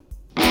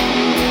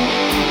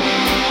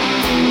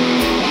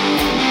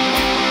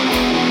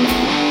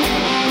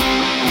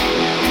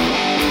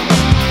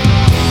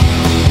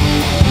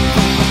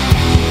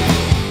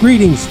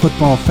Greetings,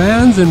 football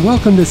fans, and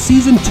welcome to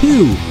Season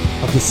 2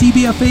 of the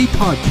CBFA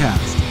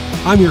podcast.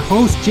 I'm your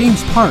host,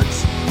 James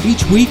Parks.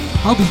 Each week,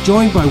 I'll be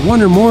joined by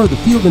one or more of the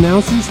field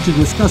announcers to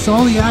discuss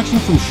all the action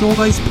from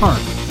Shoaldice Park.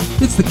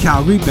 It's the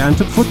Calgary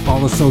Bantam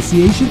Football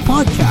Association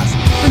podcast,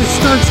 and it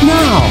starts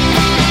now!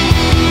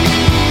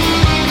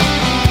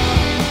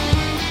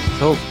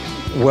 So,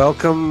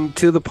 welcome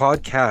to the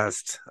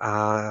podcast.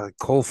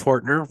 Cole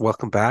Fortner,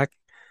 welcome back.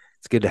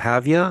 It's good to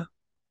have you.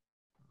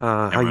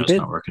 How you been?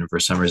 Not working for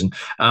some reason.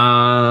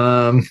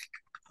 I've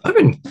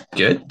been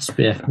good.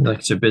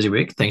 It's a busy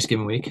week,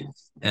 Thanksgiving week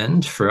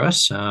end for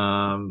us. We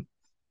had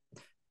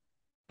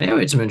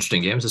some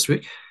interesting games this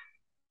week.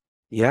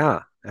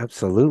 Yeah,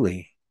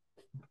 absolutely.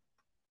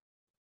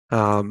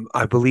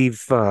 I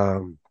believe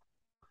I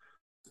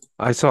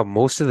saw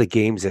most of the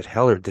games at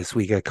Hellard this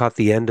week. I caught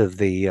the end of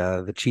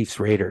the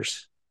Chiefs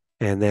Raiders,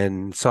 and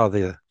then saw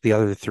the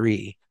other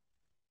three.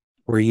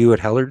 Were you at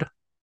Hellard?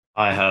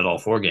 I had all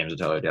four games at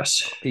Hellard,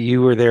 yes.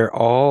 You were there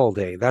all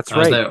day. That's right.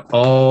 I was there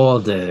all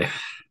day.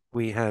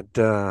 We had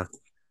to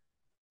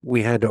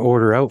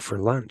order out for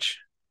lunch.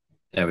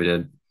 Yeah, we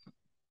did.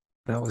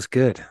 That was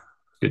good.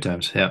 Good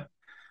times, yeah.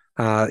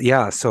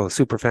 So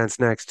Superfan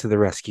Snacks to the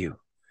rescue.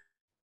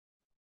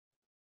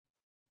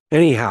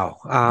 Anyhow,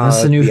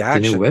 that's the new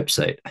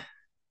website.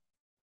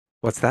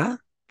 What's that?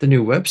 The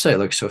new website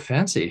looks so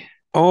fancy.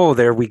 Oh,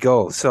 there we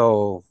go.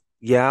 So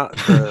yeah,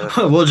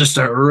 we'll just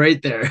start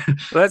right there.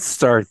 Let's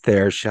start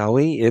there, shall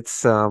we?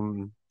 It's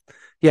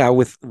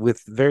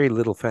with very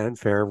little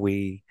fanfare,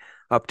 we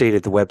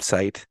updated the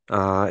website.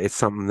 It's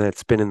something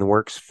that's been in the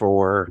works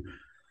for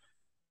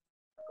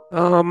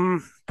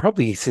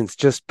probably since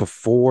just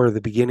before the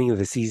beginning of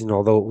the season,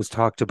 although it was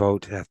talked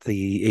about at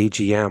the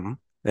AGM,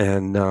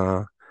 and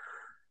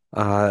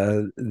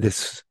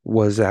this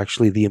was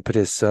actually the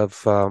impetus of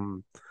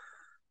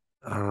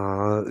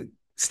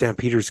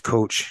Stampeders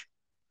coach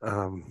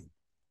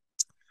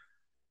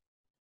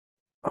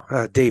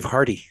Dave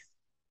Hardy.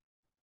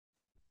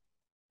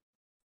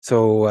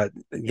 So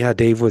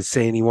Dave was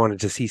saying he wanted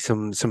to see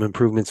some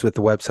improvements with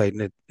the website,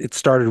 and it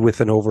started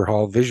with an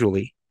overhaul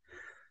visually.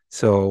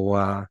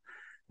 So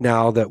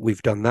now that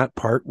we've done that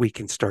part, we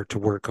can start to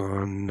work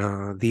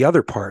on the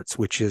other parts,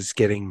 which is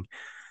getting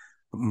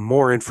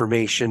more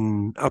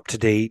information up to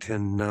date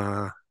and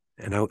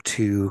out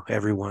to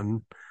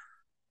everyone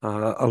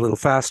a little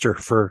faster,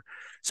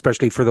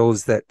 especially for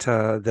those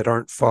that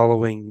aren't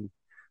following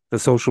the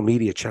social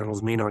media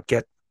channels, may not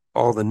get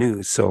all the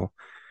news. So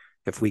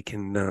if we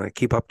can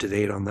keep up to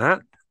date on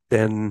that,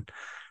 then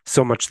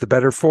so much the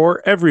better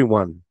for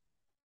everyone.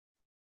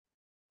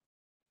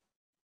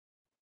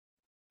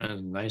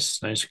 And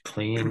nice,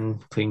 clean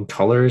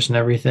colors and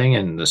everything,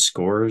 and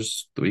the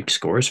week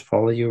scores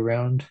follow you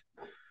around.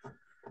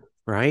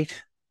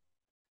 Right.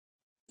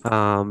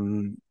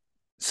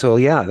 So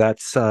yeah,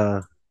 that's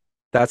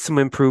some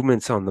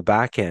improvements on the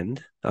back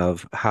end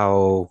of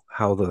how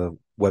the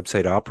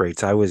website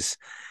operates.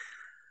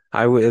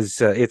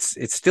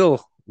 It's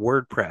still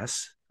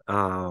WordPress,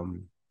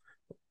 and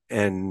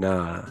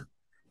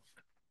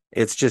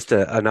it's just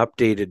an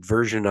updated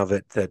version of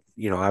it that,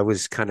 I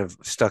was kind of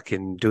stuck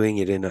in doing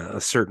it in a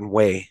certain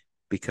way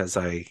because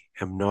I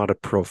am not a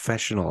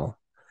professional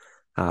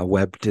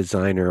web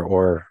designer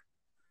or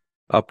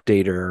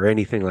updater or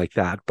anything like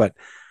that. But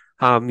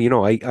I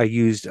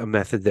used a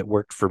method that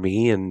worked for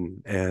me,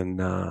 and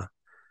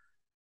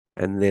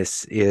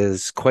this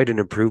is quite an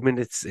improvement.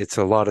 It's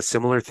a lot of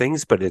similar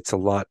things, but it's a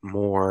lot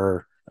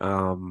more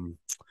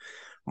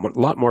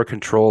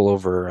control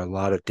over a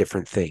lot of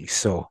different things.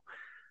 So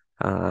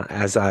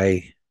as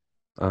I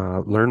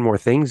learn more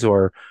things,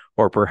 or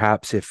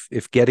perhaps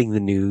if getting the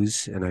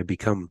news and I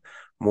become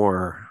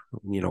more,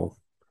 a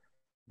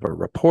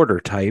reporter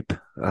type,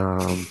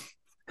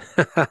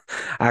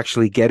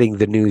 actually getting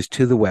the news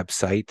to the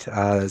website,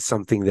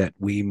 something that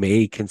we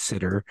may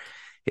consider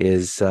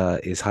is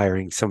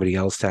hiring somebody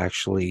else to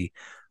actually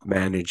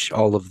manage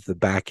all of the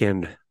back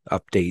end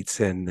updates,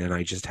 and then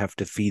I just have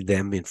to feed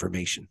them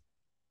information.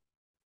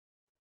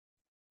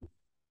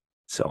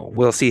 So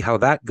we'll see how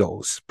that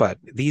goes, but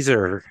these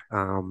are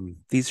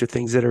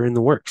things that are in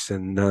the works,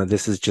 and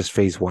this is just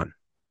phase one.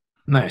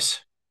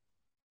 Nice.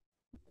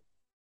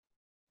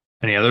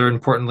 Any other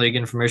important league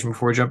information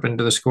before we jump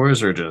into the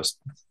scores, or just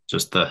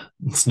the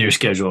new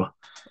schedule?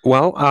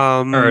 Well,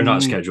 or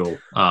not schedule.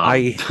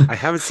 I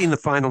haven't seen the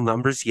final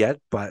numbers yet,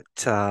 but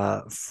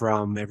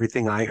from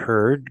everything I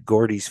heard,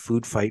 Gordy's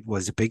food fight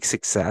was a big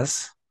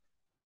success.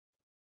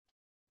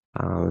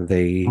 From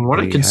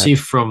what I can see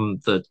from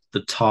the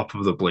top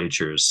of the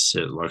bleachers,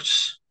 it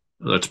looked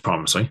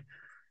promising.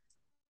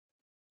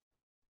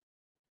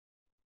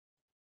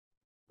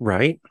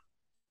 Right.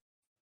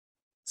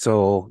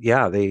 So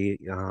yeah, they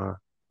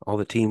all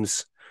the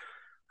teams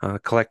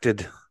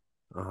collected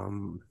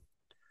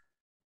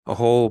a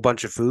whole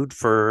bunch of food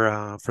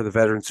for the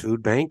Veterans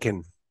Food Bank,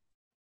 and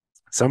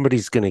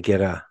somebody's going to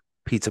get a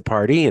pizza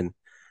party, and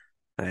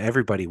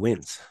everybody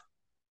wins.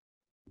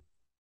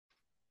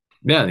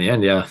 Yeah, in the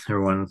end,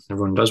 everyone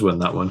does win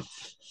that one,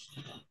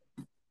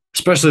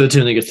 especially the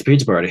team that gets the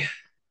pizza party.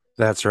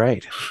 That's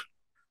right.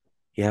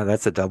 Yeah,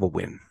 that's a double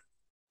win.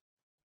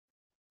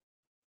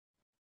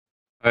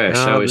 All right,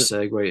 shall Uh, we th-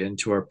 segue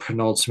into our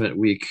penultimate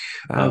week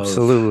of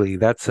Absolutely.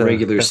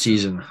 regular That's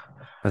season?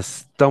 a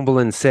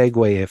stumbling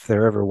segue if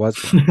there ever was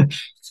one.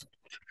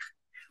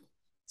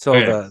 So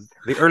Okay.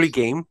 the early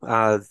game,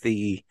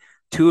 the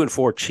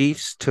 2-4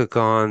 Chiefs took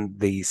on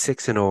the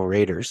 6-0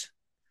 Raiders,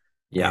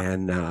 Yeah.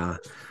 and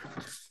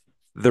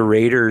the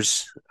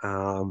Raiders,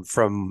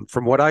 from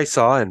what I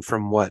saw and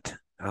from what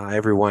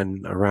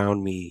everyone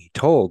around me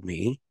told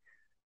me,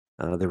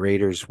 the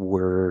Raiders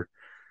were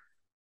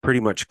pretty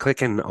much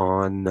clicking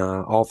on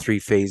all three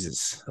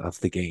phases of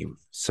the game.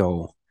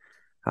 So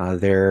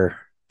they're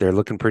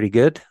looking pretty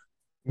good.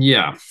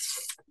 Yeah.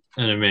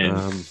 And I mean,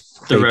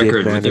 They did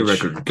the manage.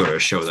 record would go to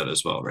show that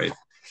as well, right?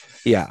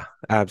 Yeah,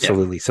 Yeah.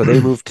 absolutely. So they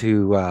moved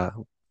to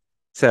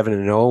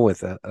 7-0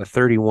 with a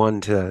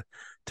 31 to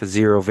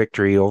 0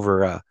 victory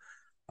over a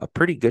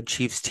pretty good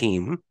Chiefs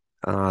team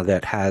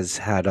that has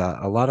had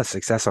a lot of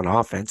success on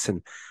offense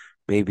and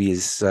maybe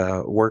is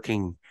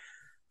working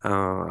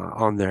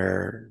on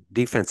their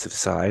defensive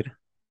side.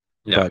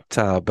 Yeah.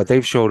 But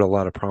they've showed a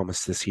lot of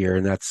promise this year,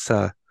 and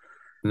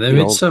They you made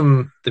know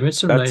some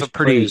that's a nice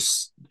pretty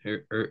plays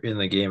in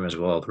the game as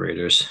well, the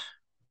Raiders.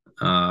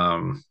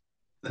 Um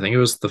I think it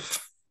was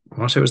I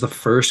want to say it was the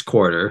first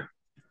quarter,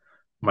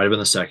 might have been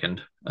the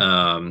second.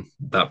 That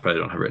probably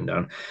don't have written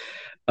down.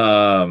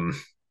 Um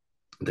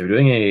they were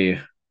doing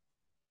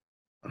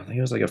I think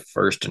it was like a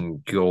first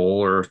and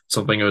goal or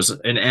something. It was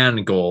an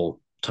and goal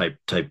type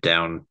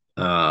down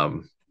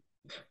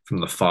from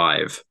the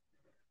 5.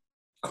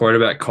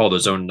 Quarterback called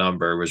his own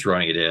number, was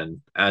running it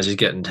in. As he's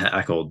getting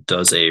tackled,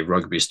 does a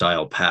rugby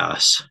style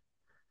pass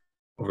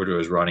over to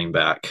his running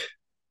back.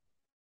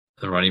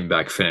 The running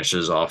back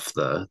finishes off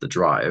the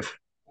drive.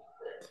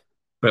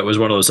 But it was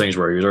one of those things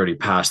where he was already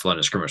past the line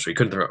of scrimmage, so he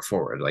couldn't throw it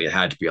forward. Like it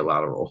had to be a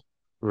lateral.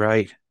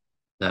 right.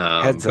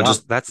 Heads But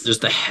up.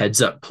 just a heads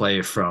up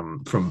play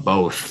from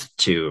both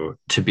to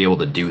be able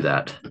to do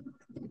that.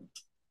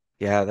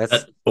 Yeah,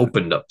 That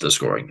opened up the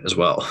scoring as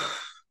well.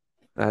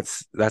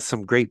 that's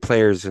some great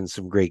players and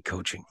some great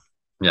coaching.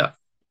 Yeah.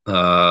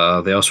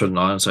 They also had an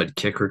onside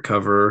kick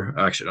recover.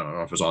 Actually, I don't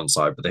know if it was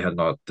onside, but they had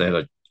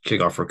a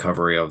kickoff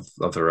recovery of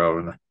their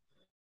own.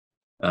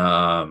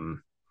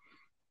 Um,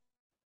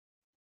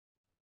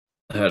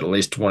 had at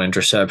least one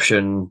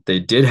interception. They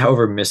did,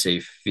 however, miss a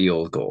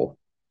field goal,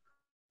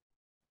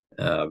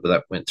 but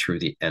that went through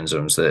the end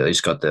zone, so they at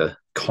least got the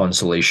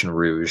consolation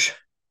rouge.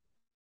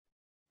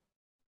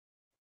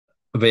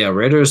 But yeah,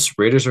 Raiders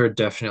are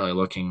definitely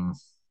looking.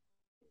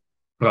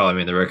 Well, I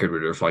mean, the record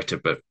would reflect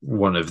it, but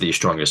one of the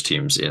strongest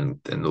teams in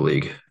the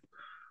league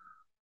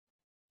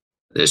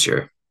this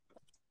year.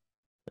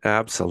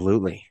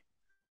 Absolutely.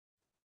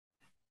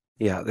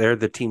 Yeah, they're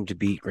the team to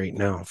beat right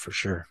now for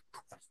sure.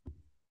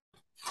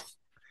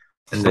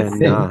 And I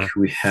Then think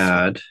we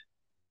had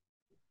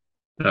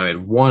I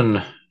had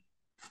one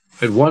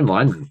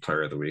lineman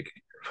player of the week,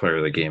 player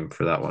of the game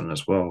for that one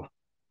as well.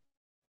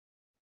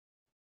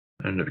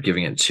 I ended up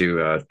giving it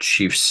to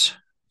Chiefs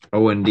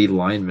O&D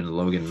lineman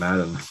Logan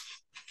Madden.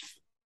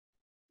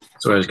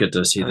 So I always get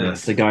to see the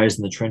nice. guys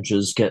in the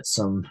trenches get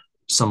some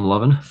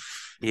loving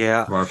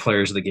Yeah, from our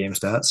players of the game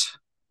stats.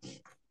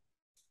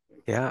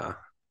 yeah,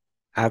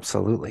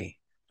 absolutely.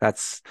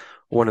 That's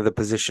one of the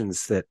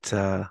positions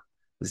that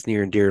is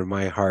near and dear to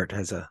my heart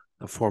as a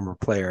former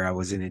player. I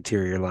was an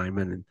interior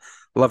lineman and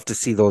love to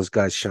see those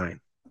guys shine.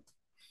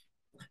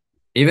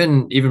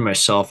 Even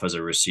myself as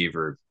a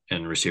receiver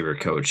and receiver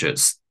coach,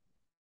 it's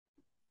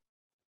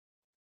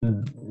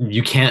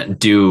you can't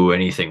do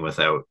anything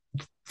without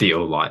the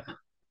O line.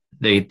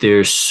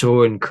 They're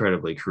so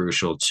incredibly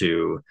crucial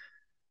to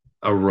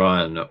a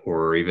run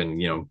or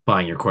even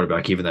buying your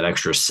quarterback even that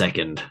extra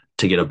second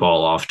to get a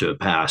ball off to a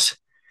pass,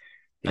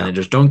 and Yeah, they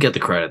just don't get the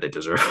credit they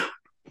deserve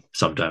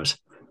sometimes.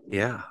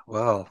 yeah.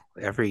 Well,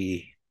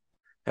 every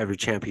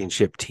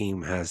championship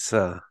team has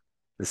the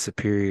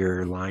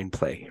superior line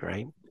play,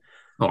 right?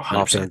 Oh,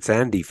 100%. Offense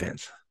and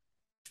defense.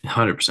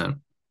 100%.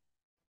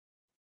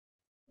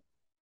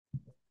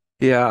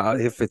 Yeah,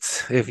 if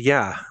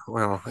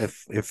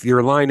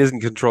your line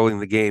isn't controlling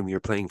the game, you're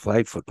playing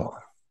flag football.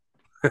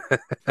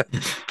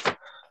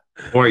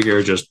 Or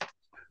you're just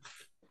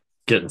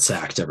getting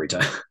sacked every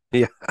time.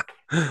 Yeah.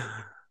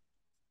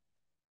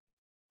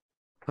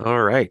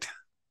 All right.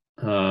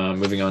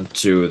 Moving on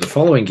to the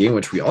following game,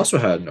 which we also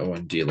had an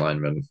O&D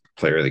lineman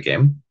player of the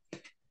game.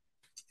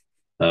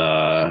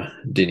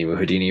 Dini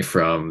Muhadini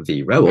from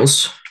the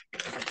Rebels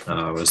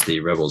was the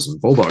Rebels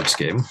and Bulldogs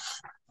game,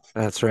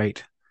 That's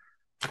right.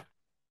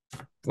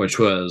 which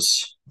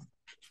was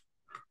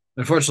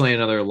unfortunately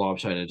another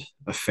lopsided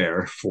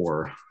affair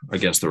for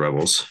against the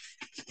Rebels.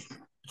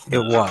 It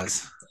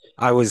was.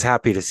 I was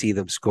happy to see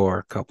them score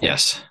a couple.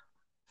 Yes,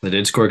 they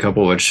did score a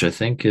couple, which I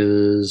think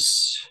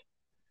is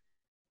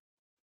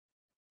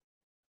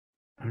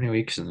how many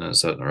weeks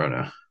is that in a row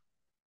now?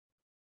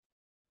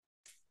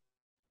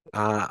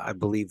 I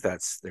believe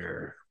that's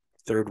their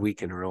third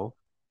week in a row.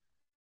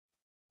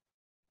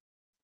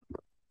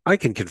 I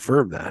can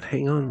confirm that.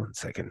 Hang on one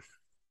second.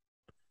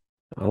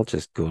 I'll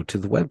just go to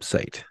the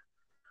website,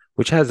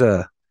 which has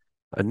a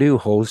new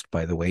host,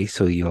 by the way.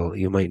 So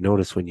you might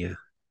notice when you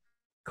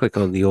click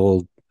on the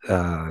old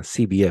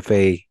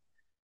cbfa.ab.ca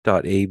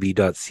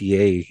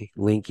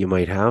link you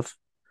might have,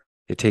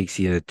 it takes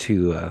you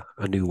to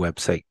a new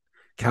website,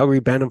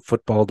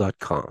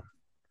 calgarybantamfootball.com.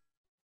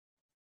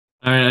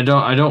 I mean,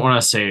 I don't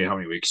want to say how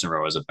many weeks in a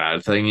row is a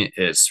bad thing.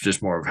 It's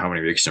just more of how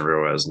many weeks in a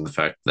row is, and the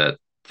fact that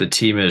the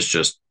team is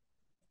just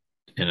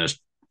in a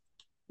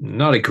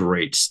not a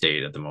great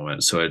state at the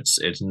moment. So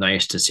it's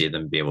nice to see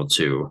them be able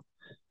to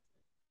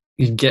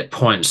get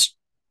points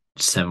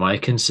semi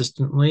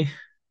consistently.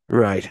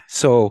 Right.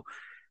 So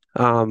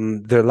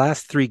their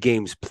last three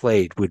games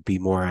played would be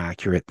more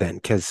accurate then,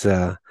 because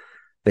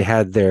they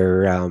had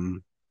their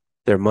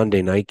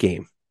Monday night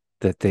game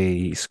that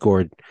they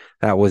scored.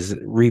 That was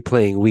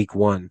replaying week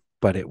one,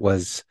 but it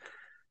was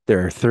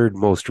their third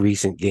most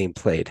recent game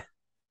played,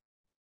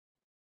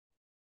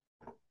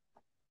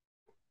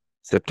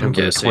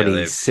 September Okay, so yeah,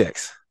 they've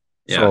 26th.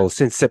 yeah, So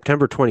since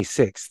September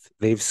 26th,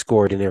 they've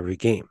scored in every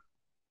game.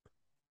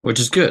 which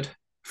is good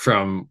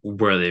from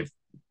where they've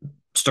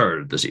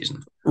started the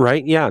season,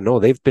 Right? Yeah, no,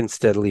 they've been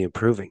steadily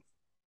improving.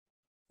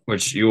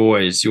 which you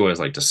always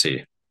like to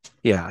see.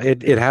 Yeah,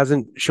 it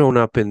hasn't shown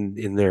up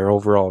in their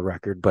overall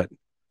record, but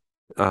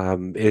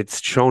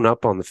it's shown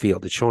up on the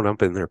field. It's shown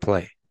up in their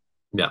play.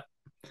 Yeah.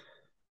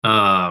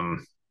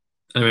 Um,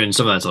 I mean,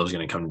 some of that's always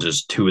going to come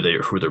just to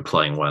who they're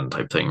playing when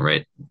type thing,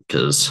 right?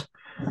 Because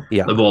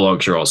Yeah, the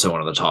Bulldogs are also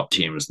one of the top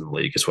teams in the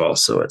league as well.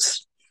 So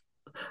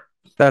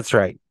that's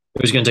right.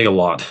 it was going to take a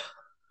lot.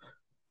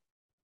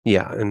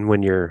 Yeah, and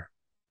when you're,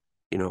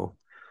 you know,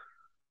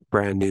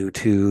 brand new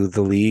to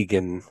the league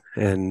and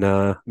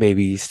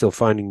maybe still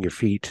finding your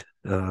feet,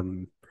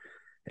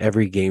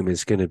 every game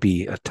is going to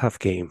be a tough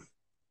game.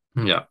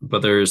 Yeah,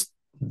 but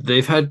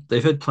they've had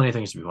plenty of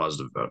things to be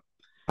positive about.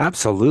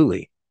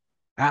 Absolutely,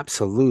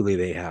 absolutely,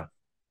 they have.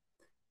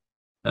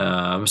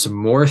 Some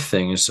more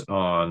things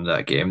on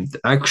that game.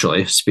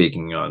 Actually,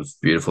 speaking of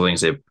beautiful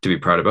things to be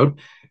proud about,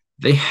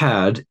 they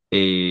had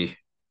a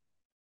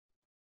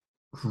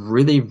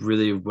really,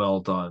 really well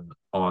done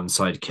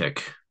onside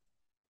kick.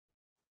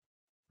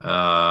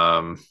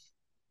 Um,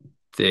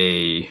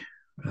 they,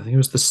 I think it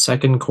was the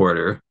second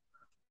quarter.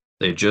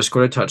 They just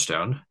scored a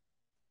touchdown,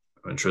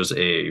 which was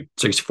a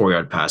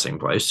 64-yard passing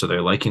play. So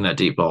they're liking that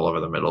deep ball over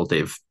the middle.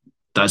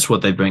 That's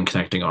what they've been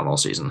connecting on all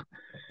season.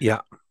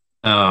 Yeah,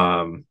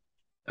 Um,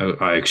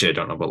 I actually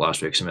don't know about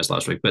last week. I missed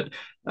last week, but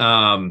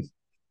um,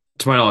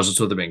 to my knowledge, that's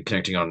what they've been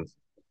connecting on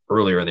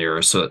earlier in the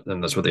year. So,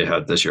 and that's what they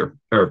had this year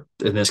or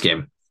in this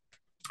game.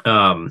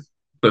 Um,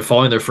 but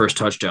following their first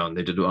touchdown,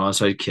 they did an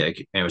onside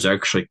kick, and it was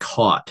actually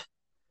caught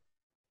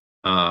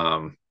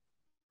um,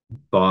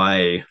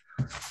 by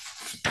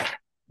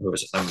what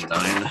was it, number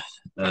nine,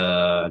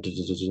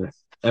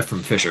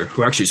 Ephraim Fisher,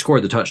 who actually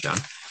scored the touchdown.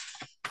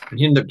 And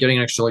he ended up getting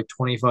an extra like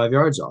 25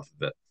 yards off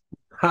of it.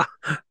 ha,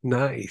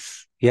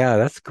 nice. Yeah,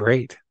 that's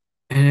great.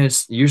 And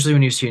it's usually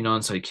when you see an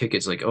onside kick,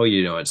 it's like, oh,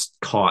 it's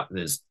caught,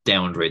 it's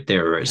downed right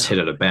there, or it's Yeah, hit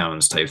out of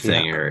bounds type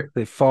yeah, thing, or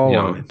they fall you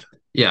on know, it.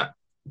 yeah.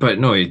 But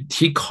no,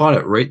 he caught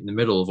it right in the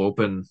middle of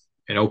open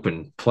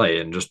play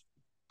and just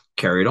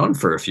carried on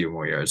for a few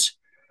more yards.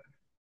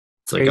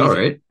 It's like, all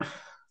Crazy. right,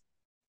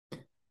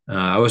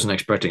 I wasn't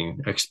expecting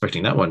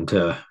that one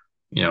to,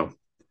 you know,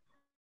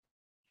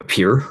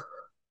 appear,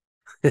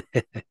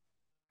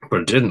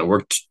 but it didn't. It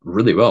worked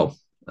really well.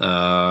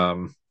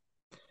 Um,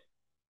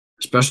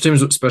 special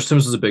teams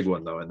was a big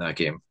one though in that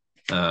game.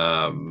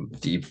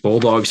 The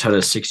Bulldogs had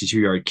a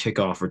 62-yard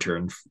kickoff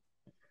return,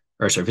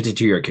 or sorry,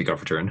 52-yard kickoff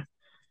return.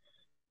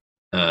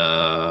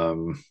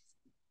 Um,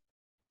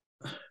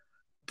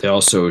 they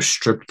also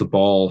stripped the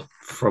ball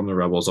from the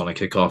Rebels on a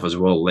kickoff as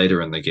well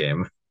later in the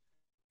game.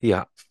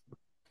 Yeah,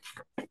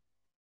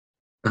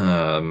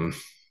 Um,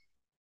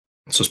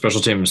 so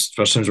special teams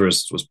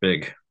was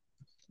big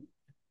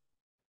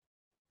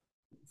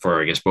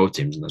for I guess both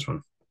teams in this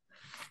one,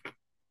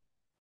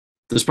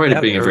 despite it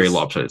yeah, being a very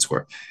lopsided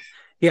score.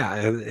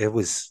 it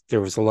was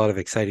there was a lot of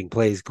exciting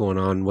plays going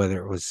on,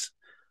 whether it was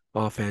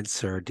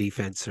offense or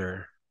defense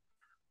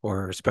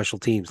or special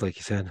teams, like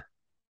you said.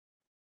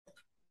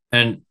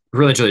 And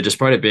really, truly,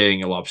 despite it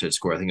being a lopsided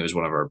score, I think it was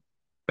one of our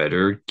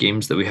better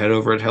games that we had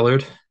over at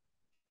Hellard.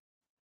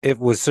 It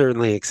was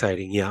certainly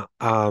exciting, yeah.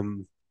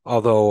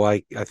 Although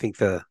I think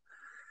the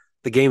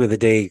game of the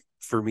day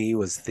for me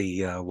was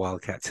the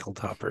Wildcats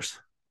Hilltoppers.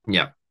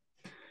 Yeah,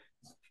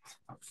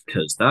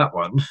 because that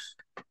one,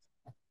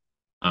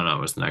 I don't know,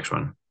 it was the next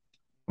one.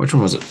 Which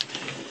one was it?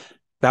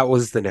 That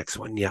was the next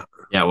one, yeah.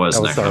 Yeah, it was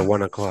That the was next our one.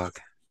 1 o'clock.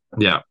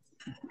 Yeah,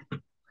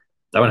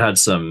 that one had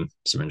some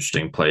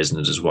interesting plays in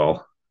it as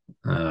well.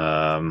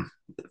 A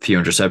few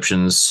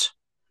interceptions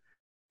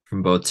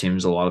from both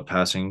teams, a lot of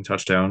passing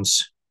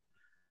touchdowns.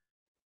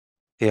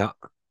 Yeah.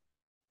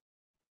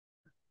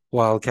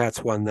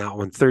 Wildcats won that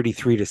one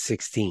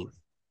 33-16.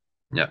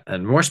 Yeah,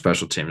 and more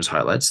special teams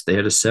highlights. They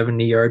had a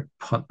 70-yard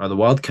punt, or the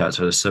Wildcats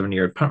had a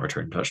 70-yard punt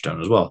return touchdown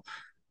as well.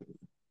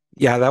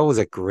 Yeah, that was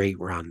a great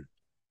run.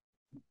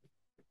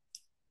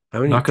 How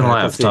many Not gonna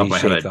lie, off tackles the did top of he my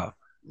head, shake off?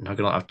 not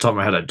gonna lie, off the top of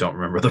my head, I don't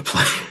remember the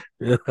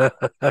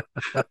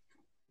play.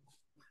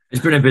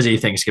 It's been a busy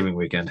Thanksgiving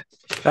weekend.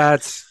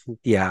 That's,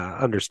 yeah,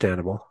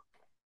 understandable.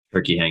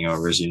 Turkey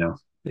hangovers,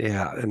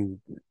 Yeah, and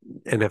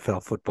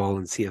NFL football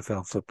and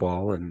CFL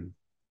football and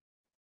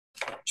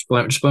Just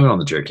blame it on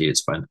the jerky.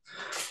 It's fine.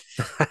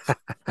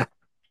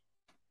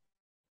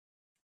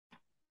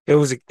 it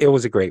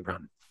was a great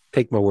run.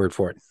 Take my word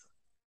for it.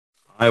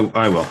 I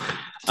will.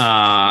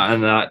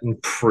 And that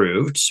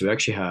improved. So we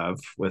actually have,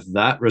 with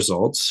that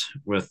result,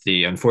 with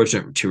the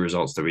unfortunate two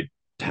results that we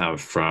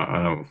have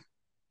from,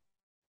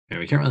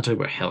 we can't really talk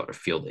about hell at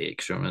field eight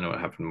because we don't really know what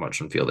happened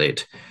much on field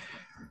eight.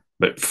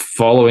 But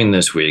following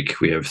this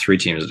week, we have three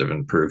teams that have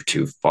improved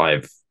to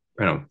five,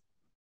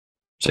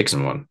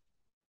 6-1.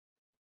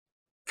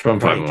 From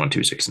five and Right. one to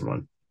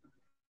 6-1.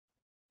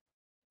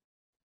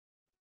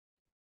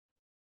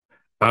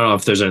 I don't know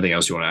if there's anything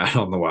else you want to add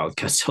on the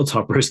Wildcats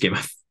Hilltoppers game.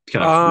 I've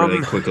kind of really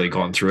Um, quickly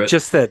gone through it.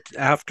 just that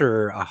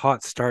after a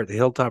hot start, the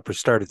Hilltoppers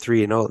started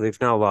 3-0. They've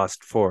now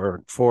lost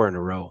four in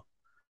a row.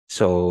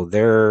 So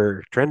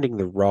they're trending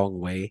the wrong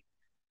way.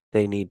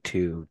 They need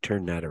to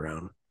turn that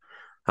around.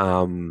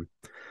 Um,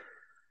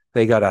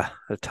 they got a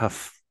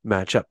tough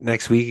matchup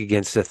next week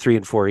against the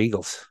 3-4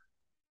 Eagles.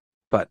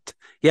 But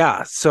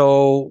yeah,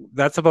 so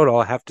that's about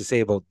all I have to say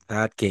about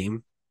that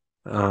game.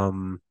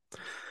 Um,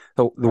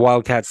 the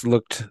Wildcats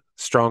looked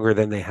stronger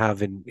than they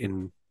have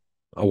in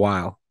a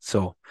while,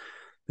 so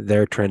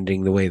they're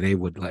trending the way they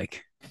would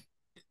like.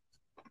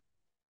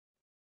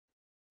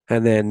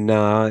 And then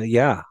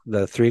yeah,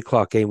 the 3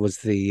 o'clock game was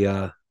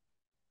the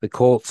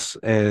Colts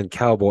and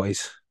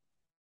Cowboys,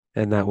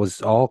 and that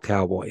was all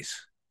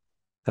Cowboys.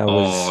 That Oh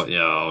was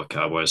yeah,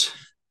 Cowboys.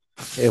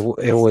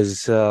 it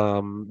was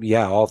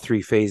yeah, all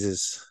three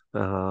phases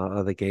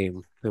of the game.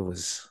 It That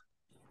was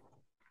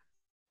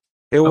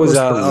was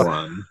the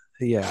one.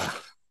 yeah.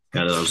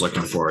 Yeah, that I was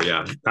looking for.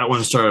 Yeah, that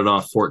one started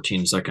off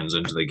 14 seconds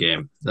into the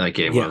game. That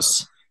game Yeah.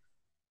 was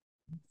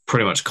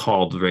pretty much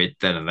called right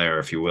then and there,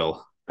 if you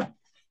will.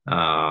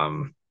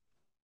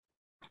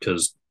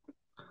 Because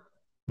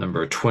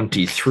number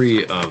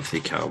 23 of the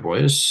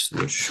Cowboys,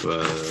 which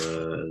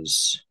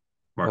was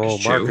Marcus Oh,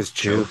 Chu. Marcus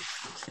Chu.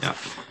 Yeah.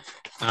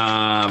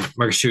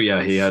 Marcus Chu,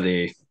 yeah, he had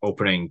a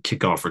opening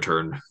kickoff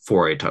return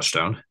for a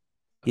touchdown.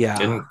 Yeah.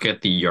 Didn't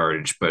get the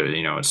yardage, but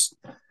it's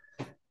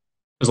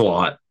a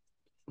lot.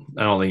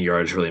 I don't think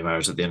yardage really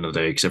matters at the end of the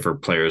day, except for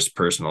players'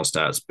 personal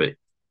stats. But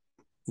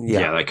yeah,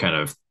 Yeah.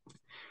 that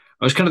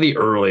was kind of the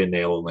early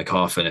nail in the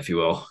coffin, if you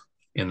will,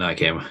 in that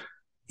game.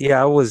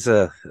 Yeah, it was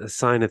a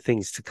sign of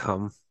things to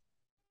come.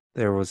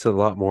 There was a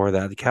lot more of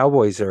that. The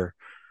Cowboys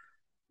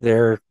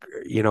they're,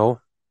 you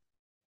know,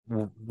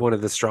 one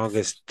of the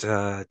strongest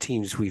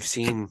teams we've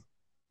seen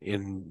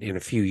in a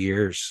few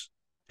years,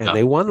 and Yeah.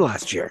 they won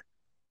last year.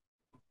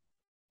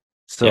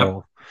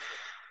 Yep.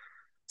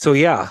 So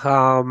yeah,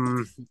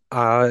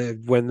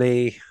 when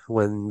they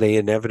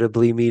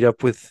inevitably meet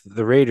up with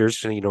the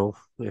Raiders,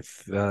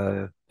 if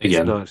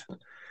Again,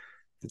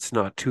 it's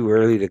not too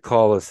early to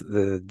call us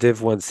the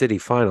Div 1 City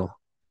final.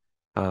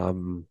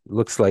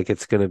 Looks like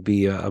it's going to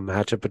be a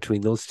matchup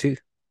between those two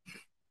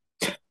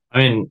I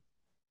mean,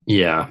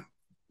 yeah,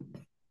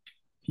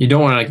 you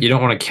don't want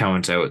to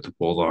count out the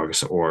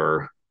Bulldogs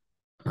or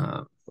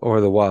uh,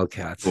 or the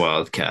Wildcats.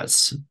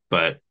 Wildcats,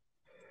 but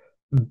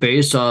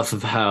based off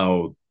of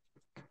how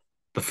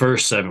the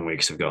first 7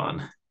 weeks have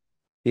gone,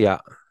 Yeah,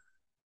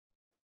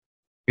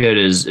 it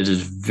is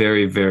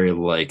very very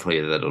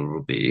likely that it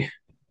will be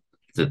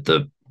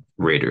the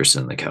Raiders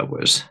and the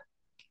Cowboys.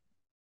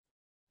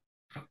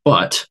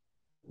 But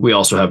we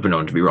also have been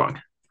known to be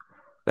wrong.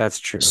 that's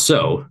true.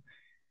 So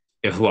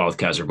if the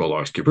Wildcats or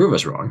Bulldogs can prove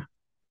us wrong,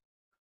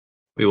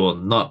 we will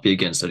not be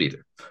against it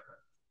either.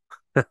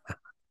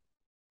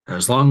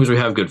 As long as we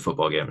have good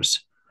football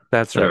games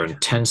That's that are right.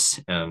 intense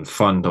and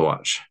fun to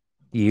watch.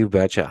 You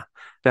betcha.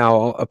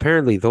 Now,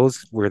 apparently,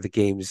 those were the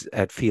games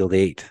at Field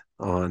 8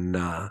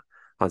 on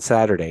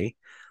Saturday.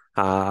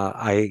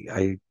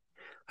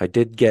 I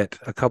did get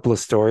a couple of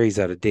stories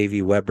out of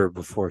Davey Weber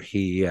before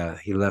he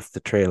left the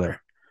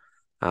trailer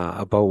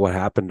about what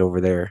happened over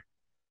there,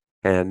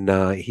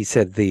 and he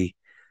said the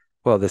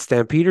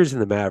Stampeders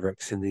and the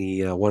Mavericks in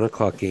the 1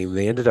 o'clock game,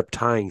 they ended up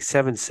tying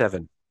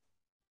 7-7.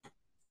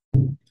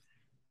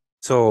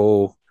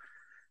 So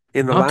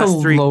in the Not the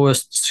last three,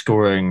 lowest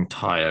scoring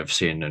tie I've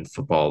seen in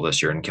football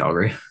this year in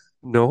Calgary.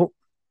 no,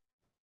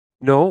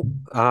 no,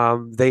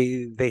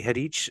 they had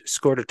each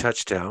scored a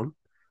touchdown,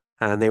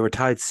 and they were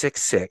tied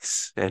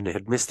 6-6 and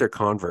had missed their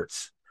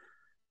converts.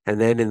 And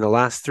then in the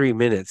last 3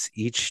 minutes,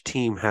 each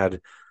team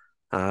had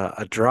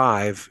a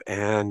drive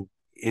and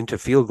into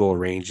field goal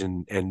range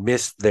and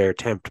missed their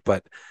attempt,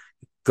 but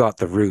got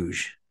the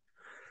rouge.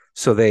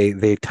 So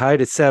they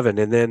tied at 7,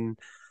 and then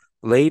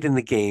late in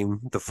the game,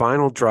 the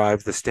final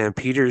drive, the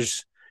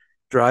Stampeders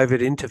drive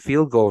it into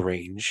field goal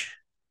range,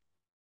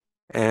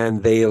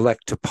 and they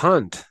elect to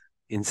punt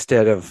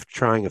instead of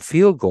trying a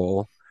field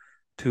goal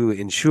to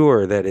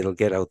ensure that it'll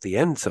get out the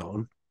end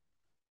zone.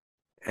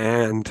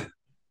 And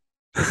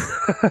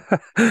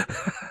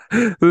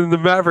The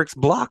Mavericks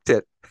blocked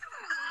it.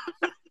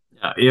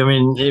 Yeah, I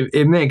mean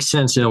it makes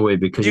sense in a way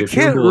because You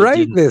can't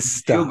write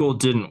this your field stuff, goal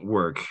didn't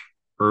work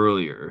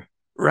earlier.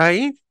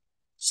 right?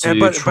 So And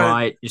but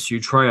you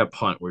try a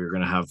punt where you're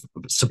going to have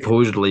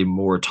supposedly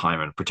more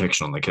time and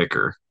protection on the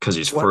kicker because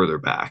he's what further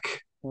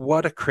back,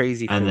 what a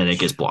crazy and then it gets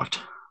finish. blocked.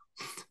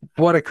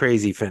 What a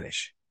crazy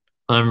finish.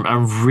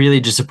 I'm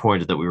really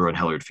disappointed that we were on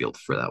Hellard Field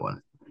for that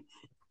one.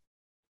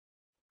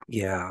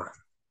 Yeah.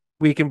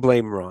 We can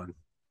blame Ron.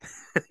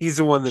 He's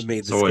the one that made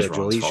It's the always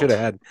schedule. Ron's He should fault. have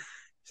had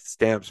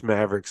Stamps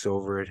Mavericks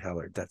over at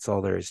Hellard. That's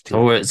all there is to it.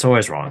 So it's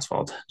always Ron's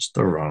fault. Just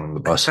throw Ron on the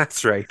bus.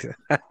 That's right.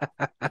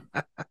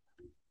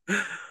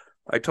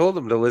 I told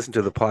him to listen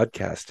to the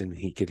podcast and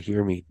he could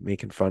hear me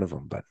making fun of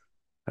him, but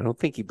I don't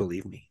think he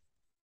believed me.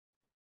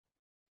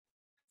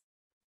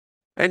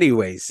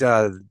 Anyways,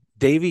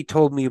 Davey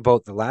told me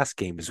about the last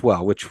game as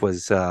well, which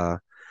was a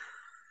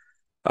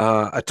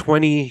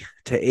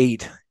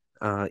 20-8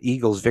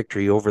 Eagles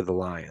victory over the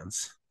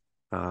Lions.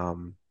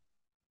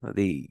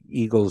 The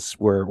Eagles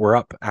were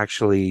up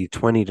actually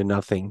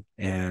 20-0,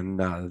 and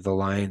the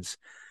Lions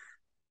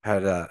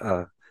had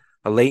a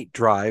late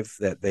drive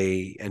that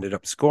they ended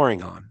up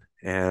scoring on.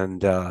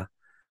 And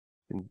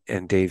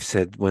Dave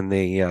said when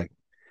they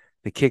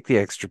kicked the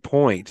extra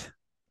point,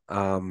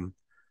 um,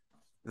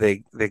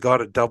 they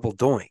got a double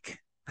doink.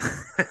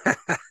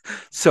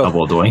 So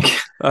Double doink.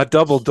 a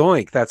double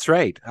doink, that's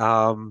right.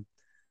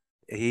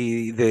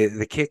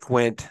 The kick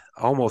went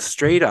almost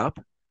straight up,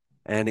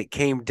 and it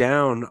came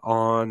down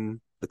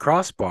on the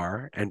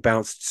crossbar and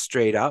bounced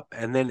straight up,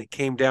 and then it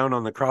came down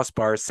on the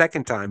crossbar a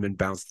second time and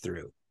bounced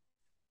through.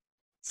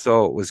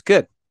 So it was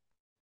good.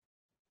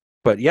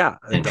 But yeah,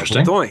 a double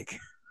Interesting. doink.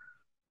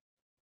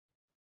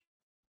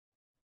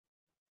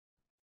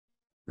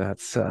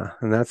 That's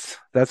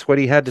what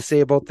he had to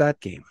say about that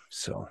game.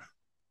 So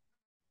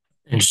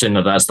Interesting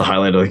that that's the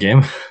highlight of the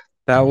game.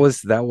 that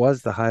was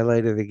the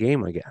highlight of the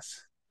game, I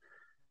guess.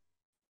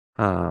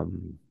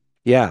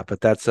 Yeah, but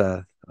that's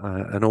an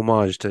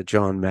homage to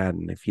John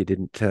Madden. If you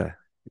didn't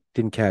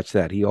catch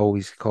that, he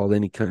always called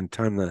any kind of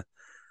time the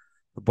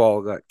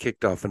ball got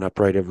kicked off an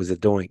upright, it was a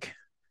doink.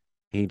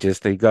 He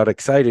got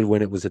excited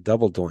when it was a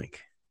double doink.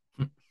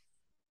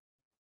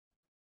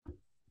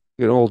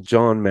 Good old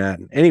John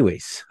Madden.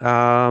 Anyways,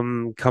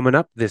 coming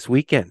up this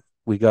weekend,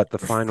 we got the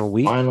final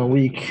week. Final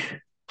week.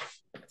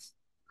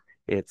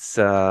 It's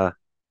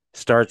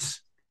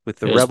starts with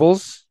the It is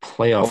Rebels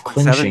playoff 0-7.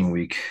 clinching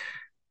week.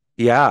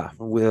 Yeah,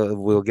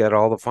 we'll get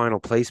all the final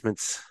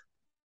placements.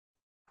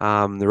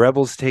 The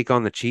Rebels take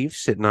on the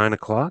Chiefs at 9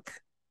 o'clock.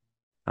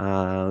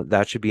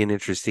 That should be an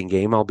interesting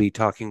game. I'll be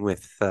talking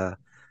with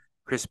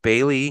Chris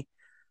Bailey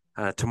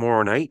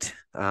tomorrow night,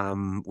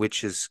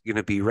 which is going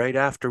to be right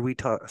after we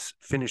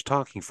finish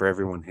talking for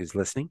everyone who's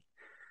listening.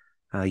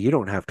 You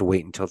don't have to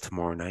wait until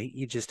tomorrow night.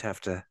 You just have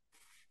to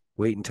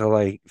wait until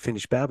I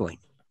finish babbling.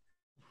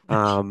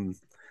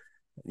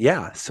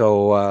 Yeah,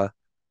 so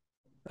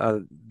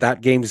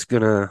that game's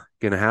gonna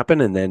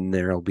happen, and then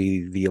there'll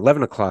be the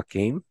 11 o'clock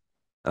game.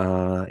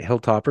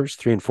 Hilltoppers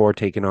 3-4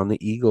 taking on the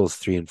Eagles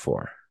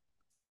 3-4.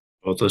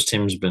 Both those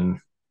teams have been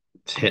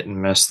hit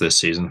and miss this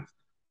season.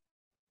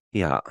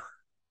 Yeah,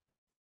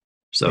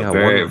 So yeah.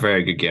 very,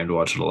 very good game to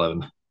watch at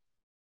 11.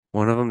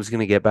 One of them is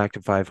going to get back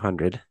to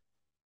 500,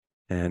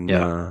 and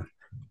Yeah.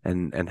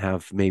 and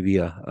have maybe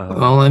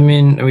Well, I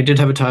mean, we did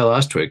have a tie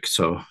last week,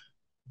 so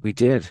we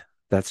did.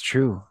 That's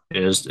true.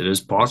 it is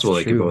That's possible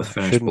they could true. both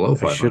finish below I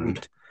 500.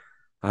 shouldn't.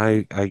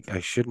 I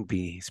shouldn't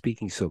be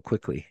speaking so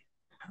quickly.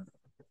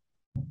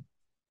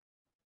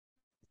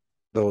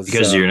 Those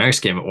Because your next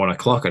game at 1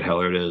 o'clock at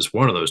Hellard is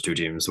one of those two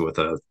teams with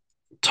a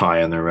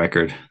tie on their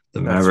record.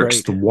 The That's Mavericks,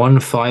 right. the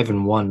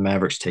 1-5-1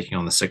 Mavericks taking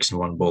on the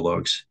 6-1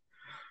 Bulldogs.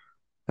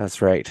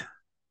 That's right.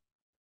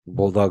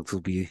 Bulldogs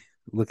will be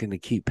looking to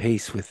keep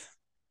pace with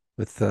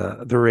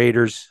the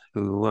Raiders,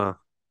 who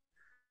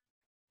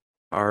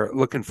are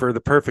looking for the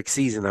perfect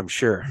season, I'm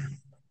sure.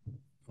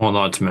 Well,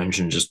 not to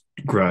mention just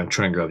trying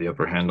to grab the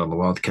upper hand on the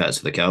Wildcats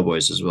of the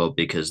Cowboys as well,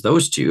 because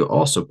those two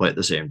also play at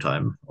the same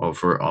time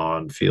over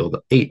on field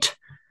 8.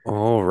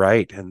 All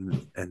right,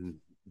 and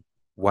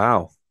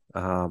wow,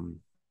 um,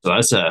 So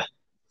that's a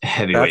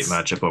heavyweight that's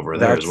matchup over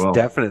there as that's well.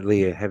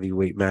 definitely a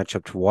heavyweight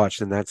matchup to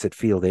watch, and that's at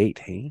Field 8.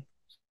 Hey,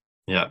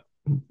 Yeah,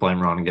 blame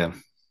Ron again.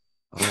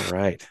 all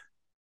right.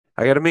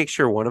 I got to make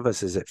sure one of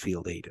us is at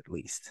Field 8 at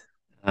least.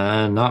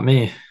 Not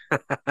me.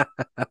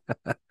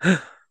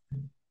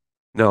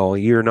 No,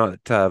 you're not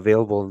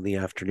available in the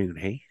afternoon.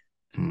 Hey,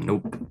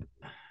 Nope.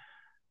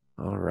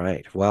 all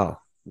right.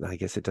 Well, I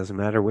guess it doesn't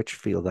matter which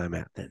field I'm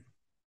at then.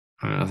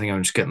 I think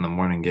I'm just getting the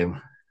morning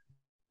game.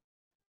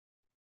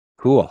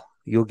 Cool.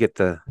 You'll get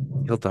the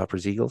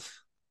Hilltoppers Eagles,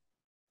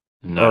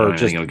 No, I or don't even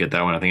just think I'll get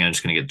that one. I think I'm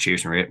just going to get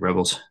Chiefs and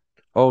Rebels.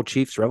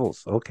 Chiefs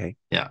Rebels. Okay,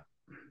 Yeah.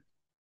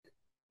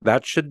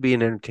 that should be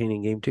an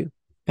entertaining game too.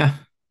 Yeah.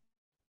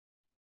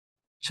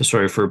 So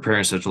sorry for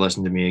parents that have to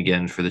listen to me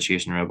again for the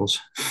Chiefs and Rebels.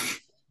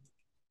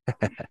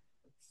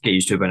 Get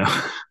used to it by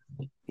now.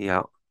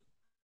 Yeah.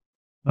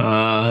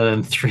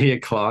 Then 3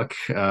 o'clock,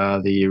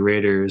 the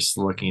Raiders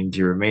looking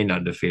to remain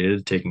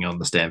undefeated, taking on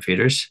the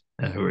Stampeders,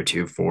 who are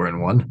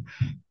 2-4-1.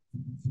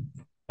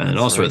 And then That's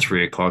also at right.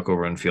 3 o'clock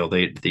over on field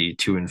 8, the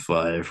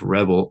 2-5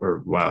 Rebel,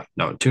 or wow,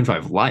 no,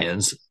 2-5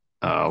 Lions,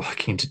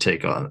 looking to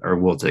take on, or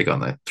will take on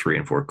the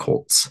 3-4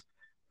 Colts.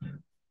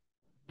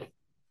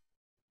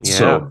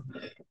 Yeah, So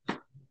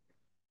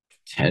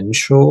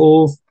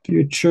potential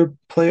future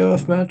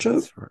playoff matchup,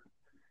 that's right.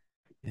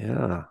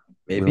 Yeah,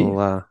 maybe.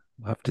 we'll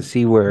have to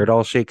see where it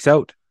all shakes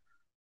out,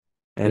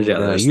 and Yeah,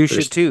 you should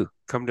there's too.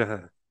 Come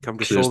to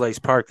because there's Shoal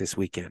Park this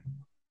weekend.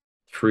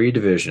 3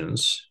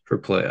 divisions for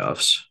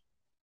playoffs.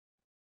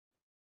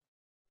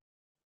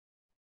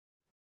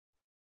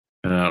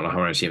 And I don't know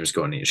how many teams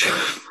go in each.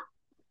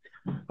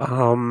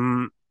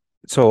 Um,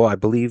 so I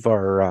believe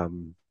our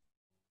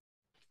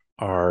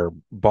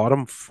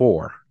bottom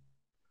four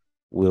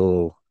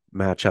will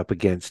match up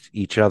against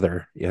each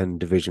other in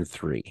Division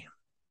Three,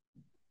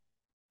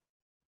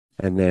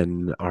 and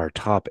then our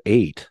top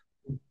eight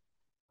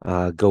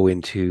go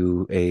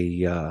into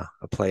a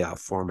playoff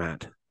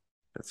format.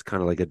 That's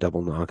kind of like a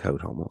double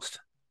knockout almost.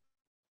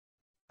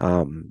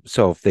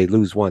 So if they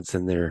lose once,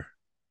 then they're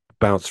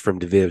bounced from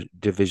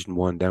Division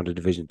One down to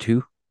Division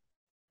Two.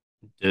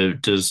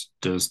 Does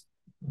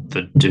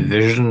the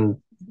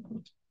division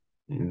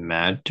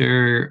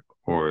matter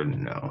or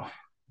no?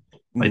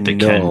 Like the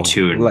Ken No,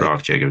 2 and like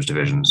Brock Jacobs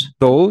divisions.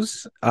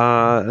 those,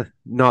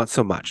 not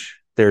so much.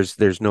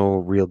 There's no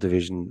real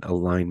division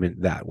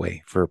alignment that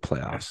way for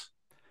playoffs.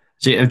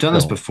 See, I've done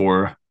this So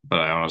before, but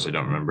I honestly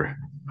don't remember.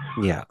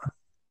 yeah,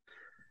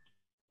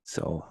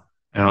 so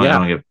I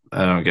yeah,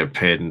 don't get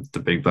paid the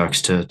big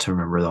bucks to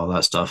remember all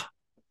that stuff.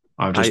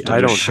 I'll I just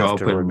don't show have up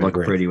to and look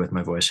remember it, pretty with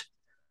my voice.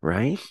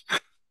 right?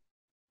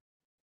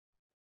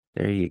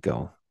 There you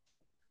go,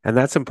 and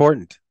that's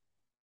important.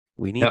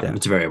 We need Yeah, that.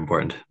 it's very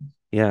important.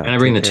 Yeah, And I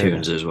bring take the care of that.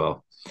 tunes as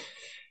well.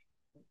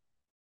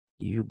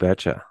 You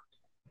betcha.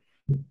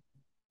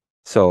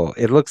 So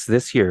it looks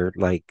this year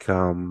like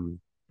the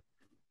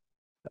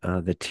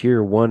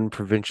Tier One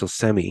provincial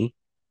semi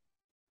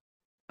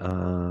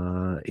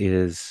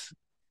is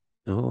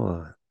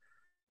oh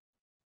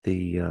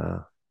the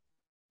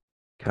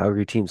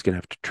Calgary team's gonna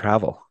have to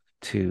travel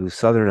to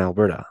Southern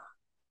Alberta,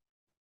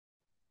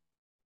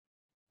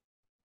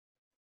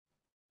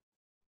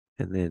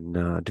 and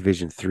then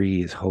Division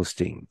Three is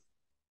hosting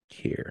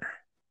here,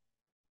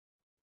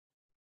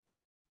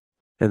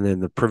 and then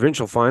the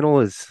provincial final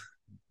is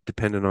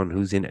dependent on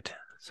who's in it.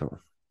 So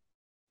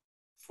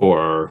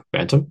For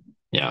Bantam?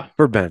 Yeah.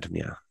 for Bantam,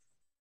 yeah,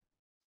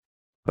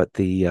 but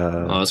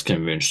Well, that's going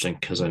to be interesting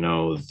because I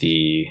know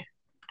the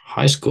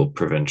high school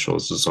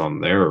provincials is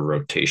on their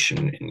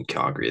rotation in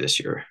Calgary this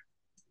year.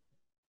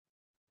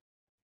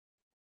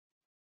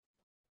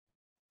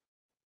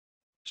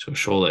 So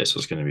Shoalhace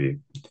is going to be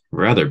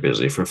rather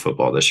busy for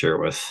football this year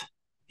with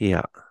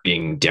yeah,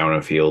 being down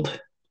a field.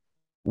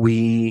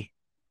 we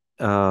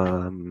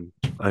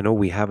I know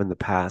we have in the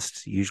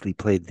past usually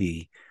played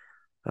the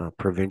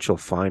provincial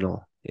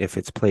final. If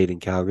it's played in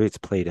Calgary, it's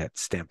played at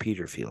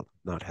Stampeder Field,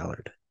 not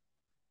Hellard.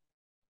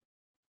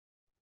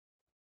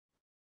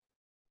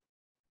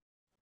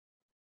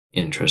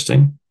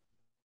 Interesting.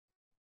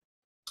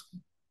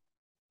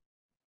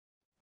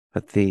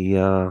 But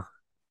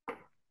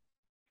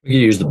We could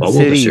use the the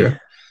bubble this city year.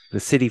 the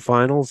city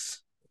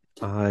finals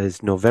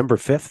is November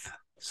 5th,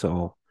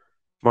 so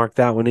mark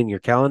that one in your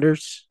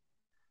calendars.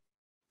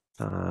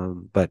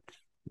 But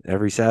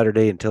every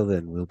Saturday until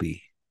then, we'll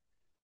be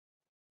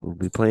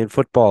playing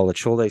football at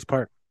Shoal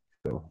Park.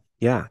 So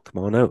yeah,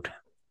 come on out.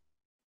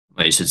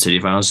 Like you said, city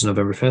finals is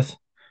November 5th.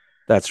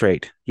 That's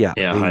right. Yeah,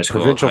 Yeah, the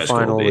provincial high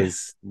school will final be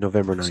is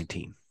November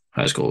 19th.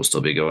 high school will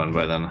still be going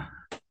by then.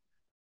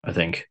 I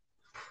think.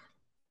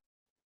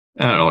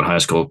 I don't know what high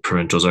school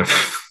provincials are.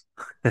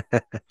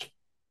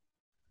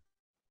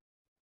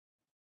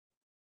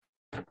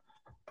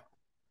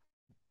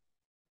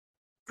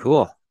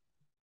 Cool.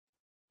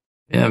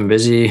 Yeah, I'm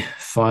busy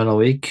final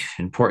week.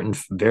 Important,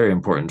 very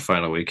important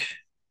final week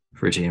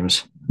for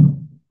teams.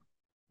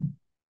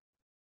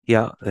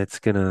 Yeah, it's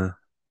gonna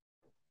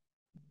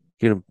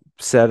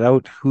set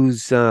out who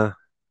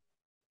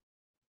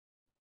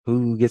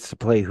gets to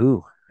play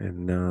who.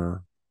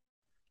 And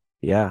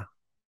yeah,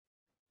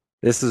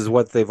 this is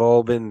what they've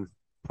all been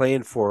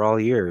playing for all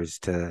years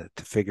to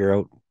figure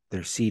out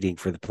their seeding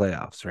for the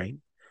playoffs, right?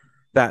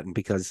 That and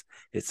because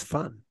it's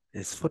fun,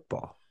 it's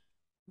football.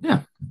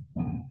 Yeah.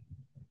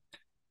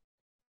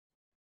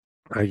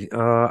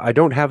 I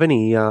don't have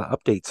any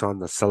updates on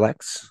the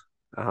selects.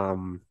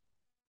 Um,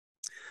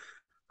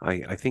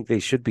 I think they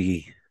should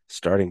be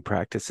starting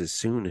practices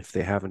soon if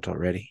they haven't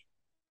already.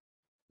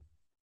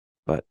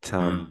 But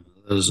That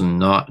is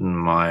not in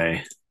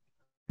my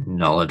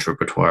knowledge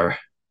repertoire.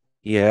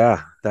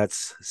 yeah,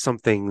 that's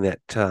something that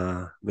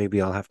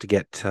maybe I'll have to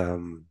get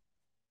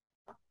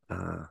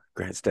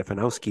Grant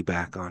Stefanowski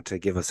back on to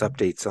give us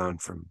updates on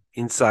from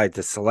inside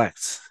the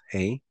selects.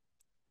 Hey,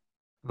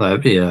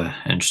 That'd be a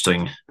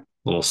interesting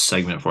little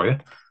segment for you.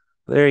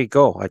 there you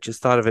go. I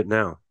just thought of it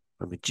now.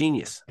 I'm a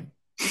genius.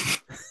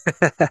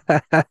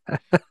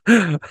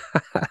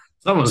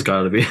 Someone's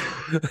got to be.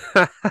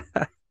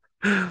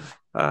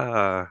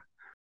 uh,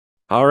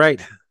 all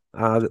right.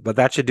 But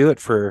that should do it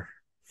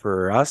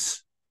for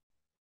us.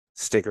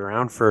 Stick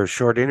around for a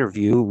short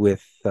interview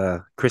with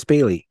Chris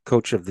Bailey,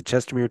 coach of the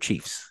Chestermere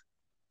Chiefs.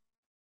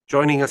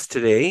 Joining us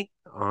today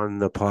on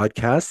the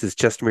podcast is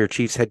Chestermere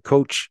Chiefs head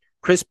coach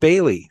Chris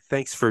Bailey.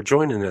 Thanks for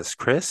joining us,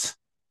 Chris.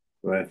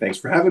 Well, thanks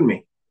for having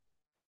me.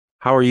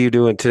 How are you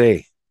doing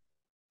today?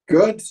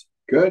 Good,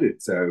 good.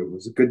 It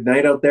was a good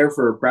night out there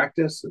for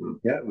practice, and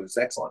yeah, it was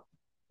excellent.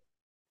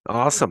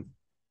 Awesome.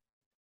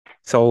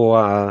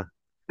 So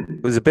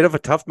it was a bit of a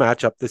tough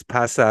matchup this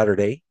past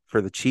Saturday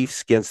for the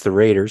Chiefs against the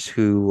Raiders,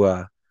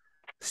 who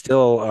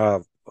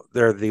still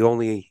they're the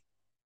only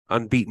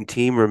unbeaten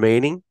team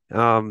remaining.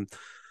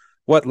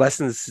 What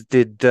lessons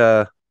did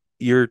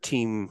your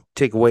team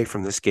take away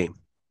from this game?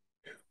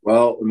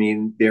 Well, I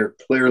mean, they're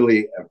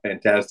clearly a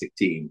fantastic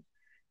team,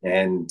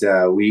 and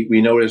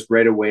we noticed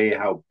right away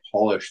how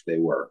polished they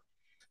were,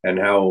 and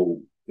how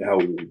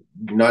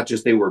not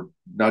just they were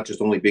not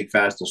just only big,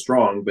 fast, and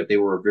strong, but they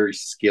were very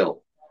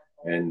skilled,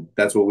 and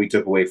that's what we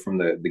took away from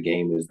the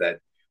game is that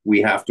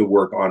we have to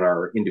work on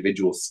our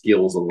individual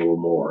skills a little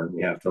more, and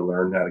we have to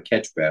learn how to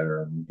catch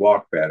better and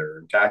block better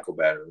and tackle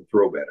better and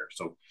throw better.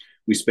 So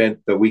we spent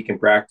the week in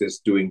practice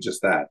doing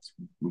just that,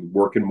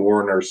 working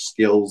more on our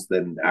skills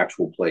than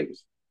actual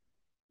plays.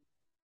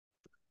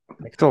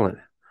 Excellent.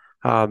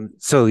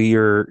 So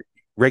your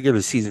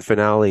regular season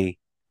finale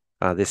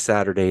this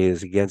Saturday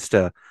is against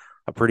a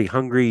pretty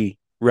hungry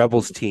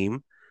Rebels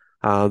team.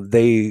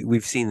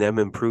 We've seen them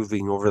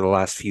improving over the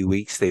last few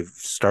weeks. They've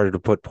started to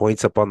put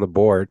points up on the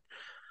board.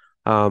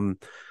 Um,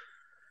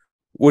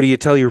 what do you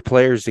tell your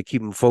players to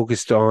keep them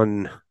focused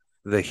on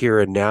the here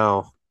and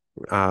now,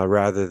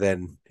 rather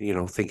than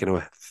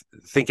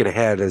thinking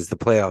ahead as the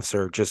playoffs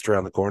are just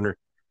around the corner?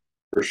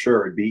 For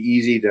sure, it'd be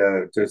easy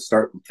to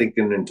start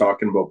thinking and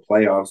talking about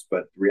playoffs,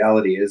 but the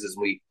reality is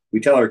we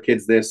tell our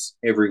kids this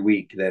every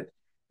week that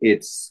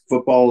it's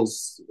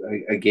football's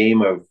a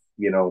game of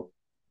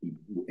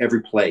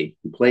every play.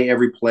 You play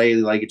every play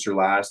like it's your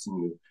last,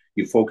 and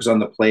you focus on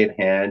the play at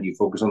hand, you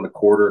focus on the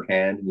quarter at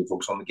hand, and you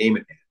focus on the game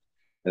at hand.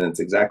 And that's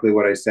exactly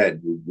what I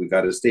said. We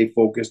got to stay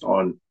focused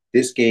on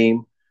this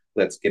game.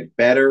 Let's get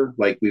better,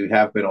 like we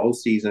have been all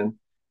season.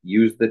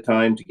 Use the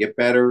time to get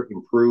better,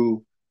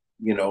 improve.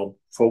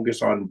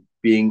 Focus on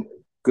being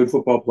good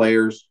football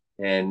players,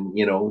 and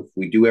if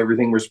we do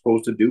everything we're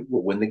supposed to do,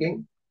 we'll win the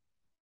game.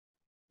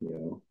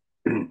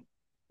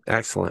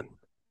 Excellent.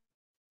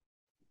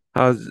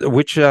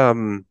 Which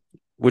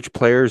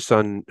players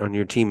on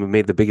your team have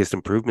made the biggest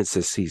improvements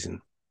this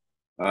season?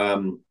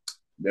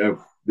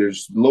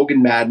 There's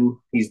Logan Madden.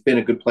 He's been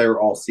a good player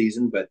all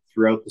season, but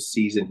throughout the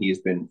season, he has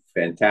been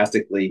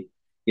fantastically,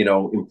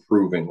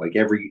 improving. Like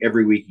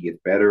every week, he gets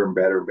better and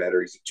better and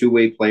better. He's a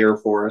two-way player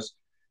for us,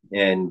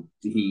 and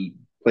he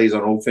plays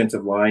on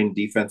offensive line,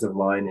 defensive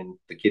line, and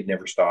the kid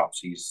never stops.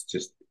 He's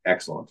just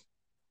excellent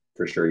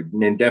for sure,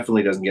 and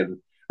definitely doesn't get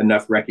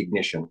enough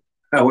recognition.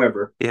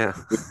 However, yeah,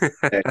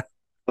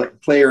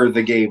 player of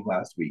the game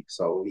last week,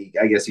 so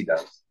I guess he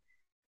does.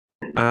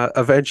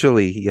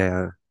 Eventually,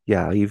 yeah.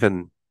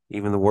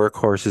 Even the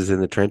workhorses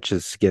in the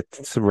trenches get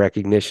some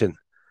recognition.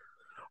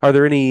 Are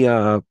there any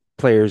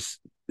players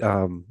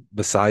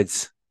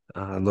besides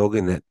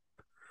Logan that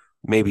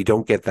maybe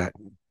don't get that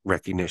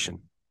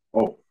recognition?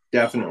 Oh,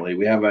 definitely.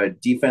 We have a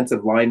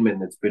defensive lineman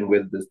that's been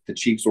with the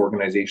Chiefs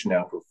organization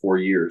now for 4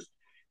 years,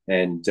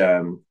 and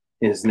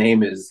his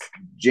name is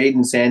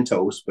Jaden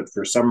Santos, but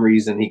for some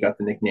reason he got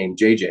the nickname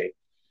JJ.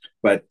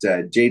 But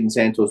Jaden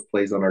Santos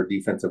plays on our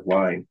defensive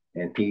line,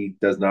 and he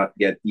does not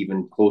get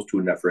even close to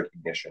enough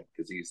recognition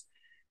because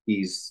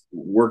he's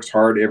works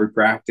hard every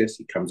practice.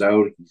 He comes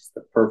out, he's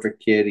the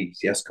perfect kid. He's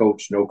yes,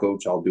 coach, no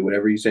coach, I'll do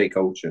whatever you say,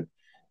 coach, and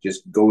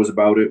just goes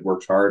about it,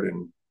 works hard,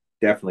 and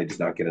definitely does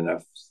not get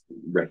enough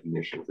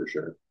recognition for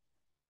sure.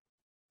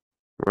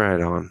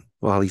 Right on.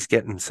 Well, he's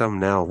getting some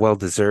now, well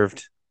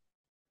deserved.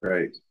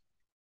 Right.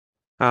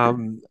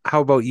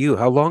 How about you?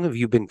 How long have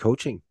you been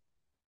coaching?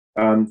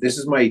 This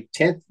is my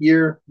 10th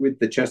year with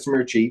the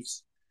Chestermere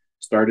Chiefs.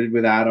 Started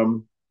with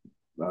Adam,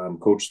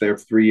 coached there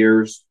for 3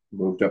 years,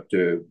 moved up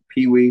to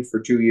Pee Wee for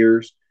 2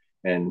 years,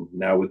 and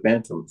now with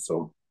Bantam.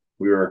 So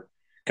we were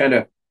kind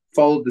of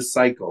followed the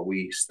cycle.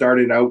 We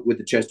started out with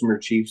the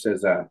Chestermere Chiefs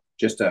as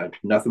just a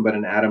nothing but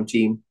an Adam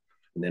team,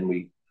 and then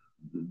we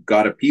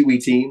got a Pee Wee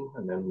team,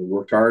 and then we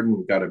worked hard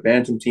and got a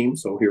Bantam team.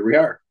 So here we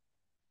are.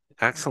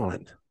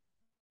 Excellent.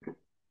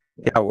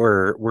 Yeah,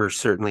 we're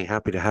certainly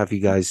happy to have you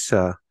guys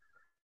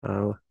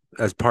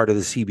as part of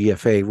the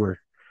CBFA.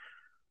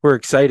 We're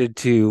excited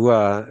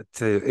to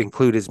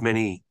include as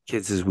many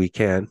kids as we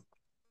can.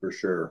 For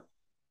sure.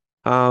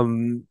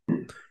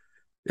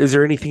 Is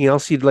there anything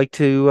else you'd like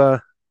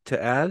to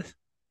add?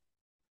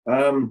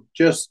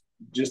 Just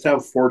how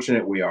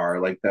fortunate we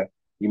are. Like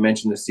you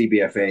mentioned the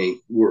CBFA.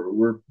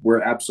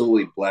 We're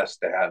absolutely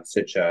blessed to have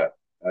such a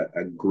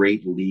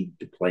great league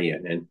to play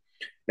in. And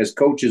as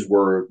coaches,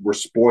 we're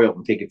spoiled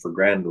and take it for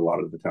granted a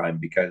lot of the time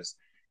because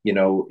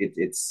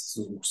it's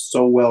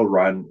so well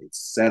run.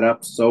 It's set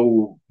up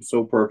so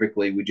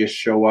perfectly. We just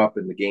show up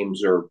and the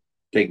games are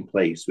taking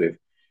place.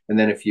 And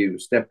then if you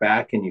step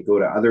back and you go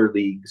to other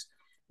leagues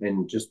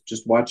and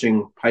just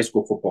watching high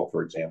school football,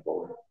 for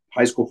example,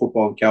 high school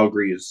football in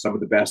Calgary is some of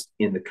the best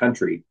in the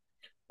country,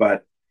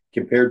 but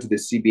compared to the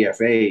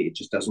CBFA, it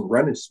just doesn't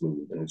run as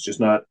smooth, and it's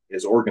just not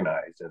as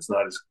organized, and it's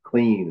not as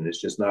clean, and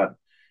it's just not,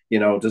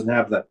 it doesn't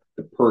have the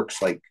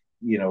perks like,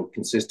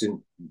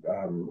 consistent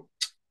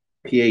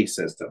PA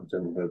systems,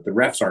 and the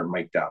refs aren't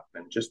mic'd up,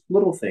 and just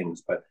little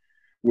things. But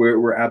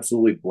we're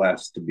absolutely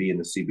blessed to be in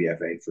the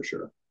CBFA for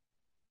sure.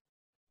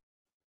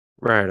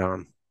 Right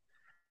on.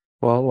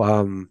 Well,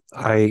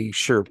 I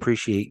sure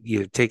appreciate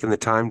you taking the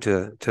time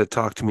to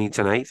talk to me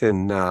tonight,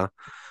 and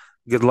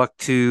good luck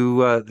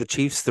to the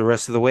Chiefs the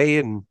rest of the way.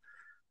 And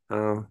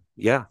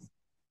yeah,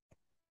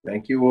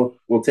 thank you.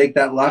 We'll take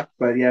that luck,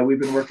 but yeah,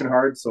 we've been working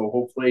hard, so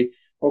hopefully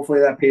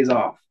that pays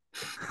off.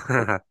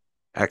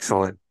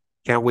 Excellent.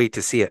 Can't wait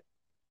to see it.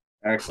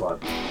 Excellent.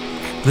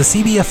 The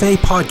CBFA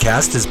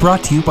podcast is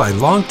brought to you by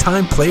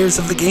longtime players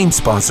of the game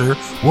sponsor,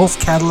 Wolf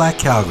Cadillac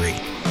Calgary.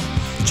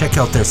 Check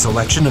out their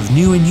selection of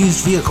new and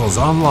used vehicles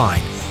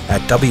online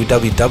at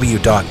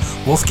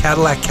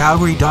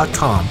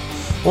www.wolfcadillaccalgary.com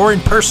or in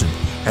person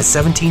at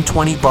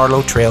 1720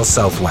 Barlow Trail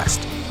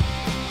Southwest.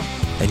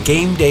 And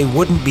game day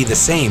wouldn't be the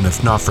same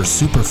if not for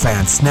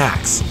Superfan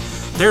Snacks.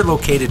 They're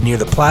located near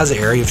the plaza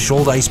area of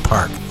Shoaldice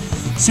Park.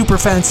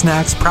 Superfan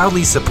Snacks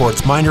proudly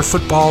supports minor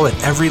football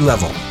at every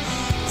level.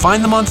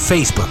 Find them on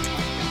Facebook.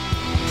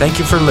 Thank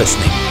you for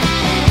listening.